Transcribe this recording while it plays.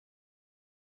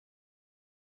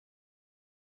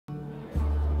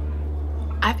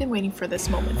I've been waiting for this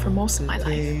moment for most of my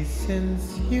life.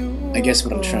 I guess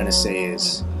what I'm trying to say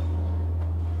is,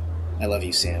 I love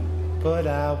you, Sam. But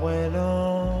I went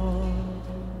on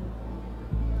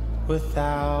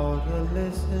without a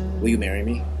listen. Will you marry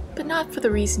me? But not for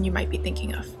the reason you might be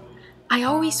thinking of. I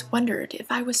always wondered if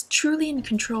I was truly in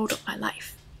control of my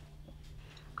life.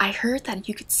 I heard that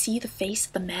you could see the face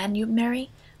of the man you'd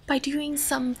marry by doing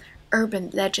some urban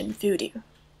legend voodoo,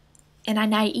 and I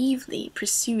naively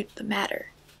pursued the matter.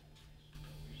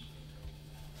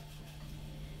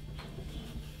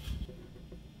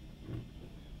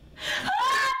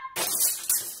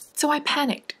 So I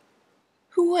panicked.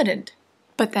 Who wouldn't?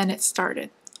 But then it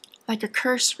started. Like a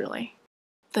curse, really.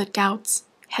 The doubts,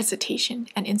 hesitation,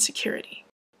 and insecurity.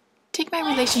 Take my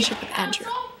relationship with Andrew.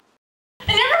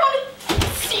 I never want to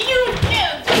see you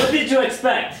again! What did you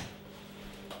expect?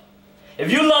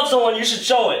 If you love someone, you should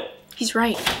show it. He's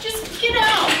right. Just get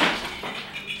out!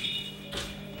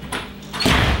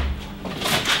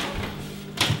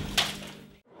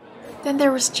 Then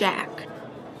there was Jack.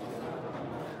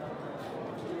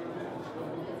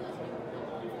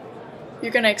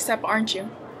 You're gonna accept, aren't you?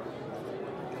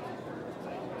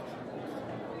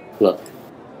 Look,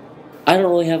 I don't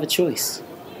really have a choice.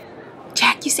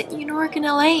 Jack, you said you work in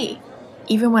LA.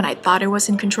 Even when I thought I was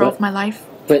in control of my life.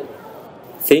 But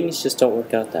things just don't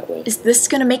work out that way. Is this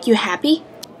gonna make you happy?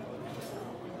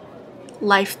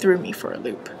 Life threw me for a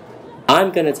loop.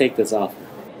 I'm gonna take this offer.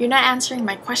 You're not answering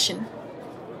my question.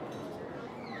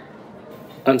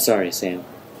 I'm sorry, Sam.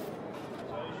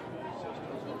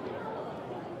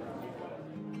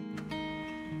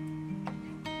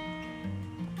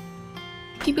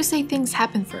 People say things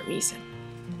happen for a reason.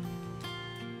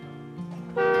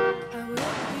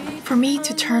 For me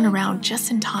to turn around just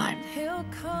in time.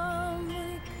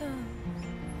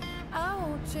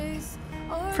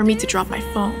 For me to drop my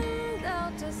phone.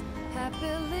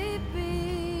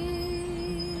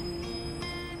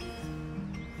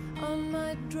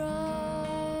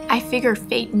 I figure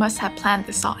fate must have planned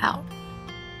this all out.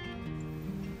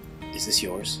 Is this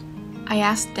yours? I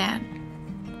asked Dan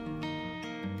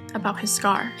about his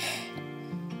scar.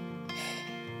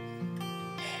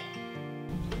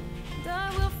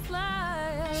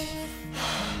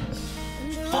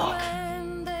 Fuck.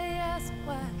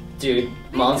 Dude,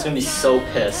 Mom's gonna be so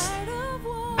pissed.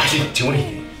 I didn't do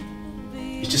anything.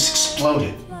 It just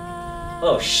exploded.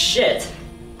 Oh shit.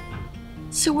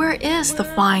 So where is the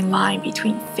fine line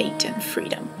between fate and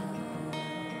freedom?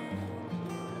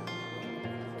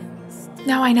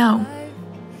 Now I know.